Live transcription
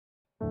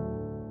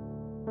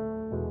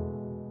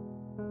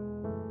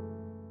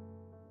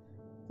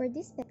for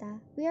this PETA,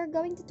 we are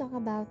going to talk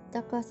about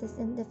the causes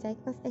and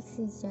effect of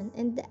extinction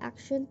and the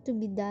action to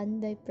be done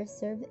by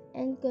preserve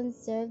and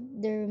conserve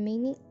the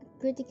remaining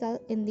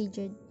critical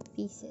endangered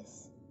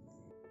species.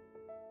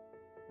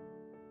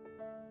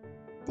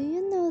 Do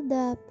you know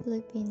the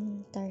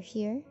Philippine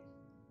tarsier?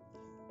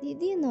 Did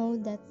you know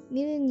that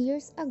million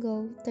years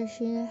ago,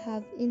 tarsier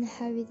have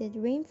inhabited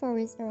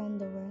rainforests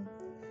around the world?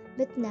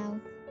 But now,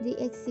 they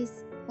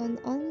exist on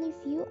only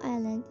few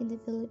islands in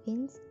the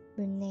Philippines,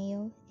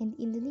 Borneo, and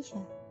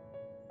Indonesia.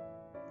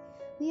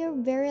 We are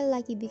very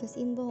lucky because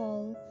in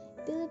Bohol,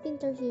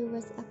 Philippine tarsier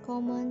was a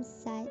common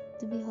sight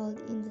to behold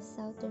in the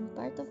southern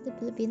part of the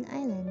Philippine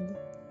island.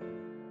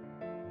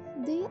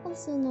 Do you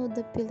also know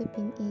the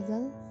Philippine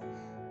eagle?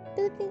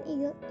 Philippine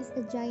eagle is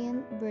a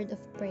giant bird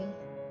of prey,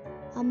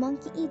 a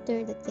monkey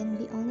eater that can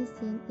be only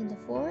seen in the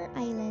 4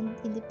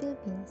 islands in the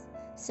Philippines,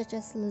 such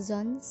as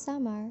Luzon,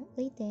 Samar,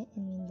 Leyte,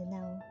 and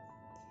Mindanao.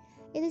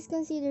 It is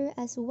considered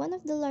as one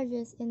of the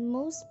largest and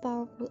most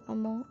powerful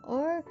among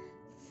our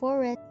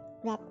forest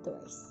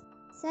raptors.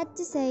 Sad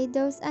to say,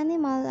 those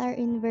animals are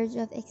in verge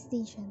of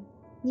extinction.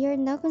 They are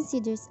now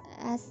considered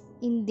as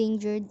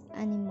endangered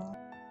animals.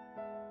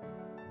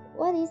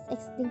 What is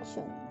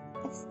extinction?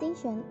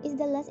 Extinction is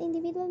the last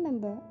individual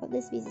member of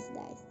the species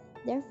dies.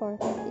 Therefore,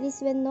 it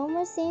is when no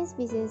more same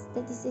species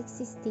that is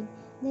existing.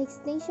 The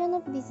extinction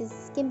of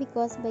species can be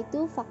caused by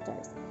 2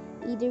 factors,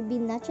 either be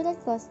natural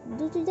cause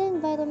due to the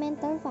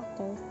environmental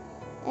factors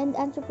and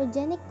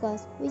anthropogenic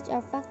cause, which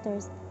are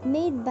factors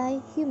made by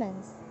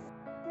humans.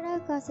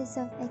 Natural causes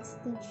of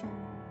extinction.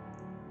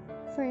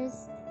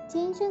 First,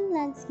 change in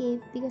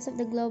landscape because of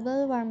the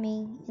global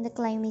warming and the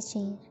climate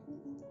change.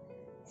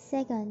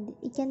 Second,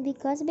 it can be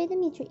caused by the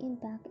meteor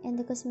impact and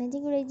the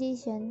cosmetic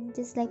radiation,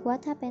 just like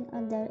what happened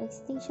on the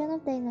extinction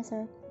of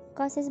dinosaurs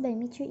caused by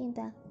meteor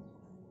impact.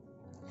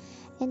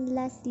 And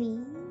lastly,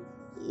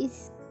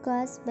 it's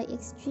caused by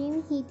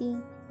extreme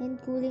heating and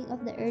cooling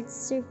of the Earth's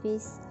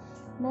surface.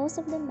 Most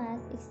of the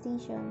mass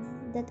extinction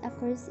that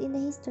occurs in the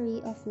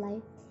history of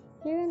life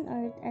here on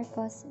Earth are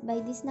caused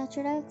by these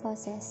natural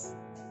causes.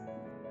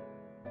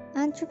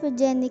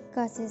 Anthropogenic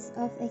causes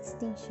of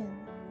extinction.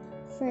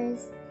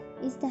 First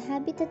is the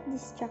habitat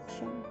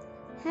destruction.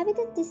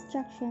 Habitat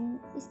destruction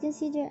is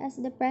considered as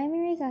the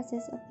primary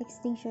causes of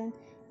extinction,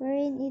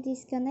 wherein it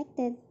is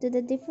connected to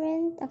the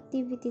different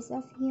activities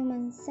of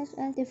humans such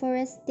as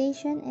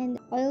deforestation and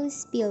oil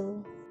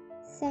spill.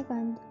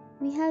 Second,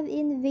 we have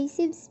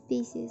invasive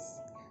species.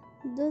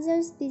 Those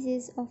are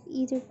species of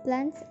either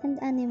plants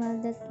and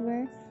animals that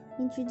were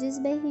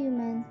introduced by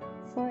humans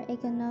for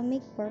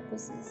economic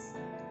purposes.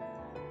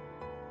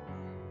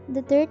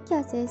 The third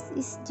causes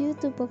is due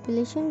to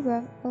population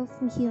growth of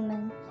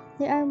humans.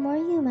 There are more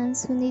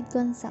humans who need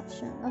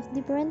consumption of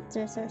different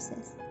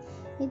resources.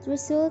 It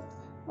results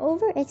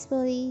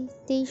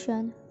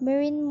overexploitation,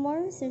 wherein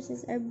more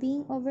resources are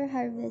being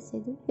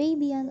overharvested way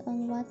beyond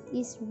on what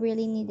is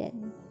really needed.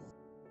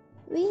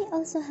 We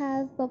also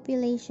have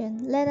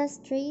population. Let us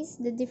trace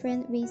the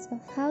different ways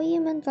of how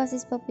human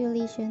causes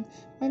population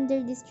and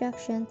their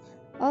destruction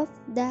of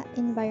the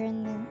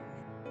environment.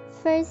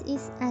 First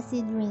is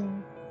acid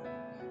rain.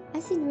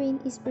 Acid rain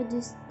is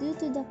produced due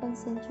to the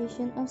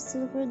concentration of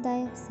sulfur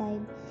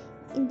dioxide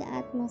in the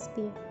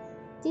atmosphere.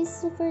 This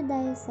sulfur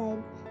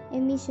dioxide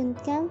emission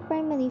comes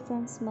primarily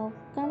from smoke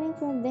coming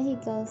from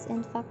vehicles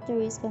and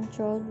factories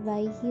controlled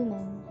by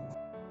humans.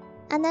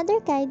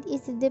 Another kind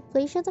is the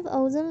depletion of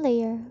ozone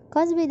layer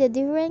caused by the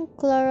different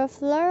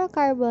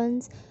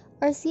chlorofluorocarbons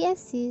or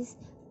CFCs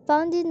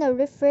found in the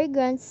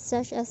refrigerants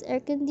such as air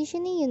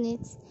conditioning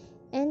units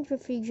and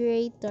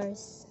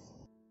refrigerators.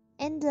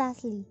 And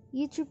lastly,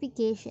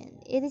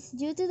 eutrophication. It is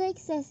due to the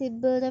excessive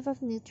buildup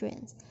of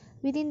nutrients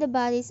within the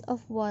bodies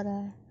of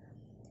water.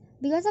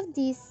 Because of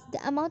this,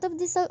 the amount of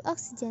dissolved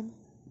oxygen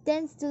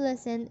tends to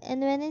lessen,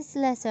 and when it's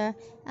lesser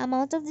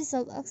amount of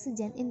dissolved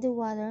oxygen in the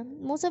water,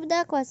 most of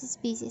the aquatic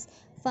species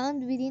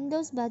found within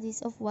those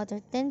bodies of water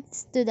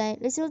tends to die,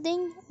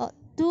 resulting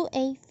to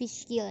a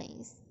fish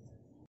killings.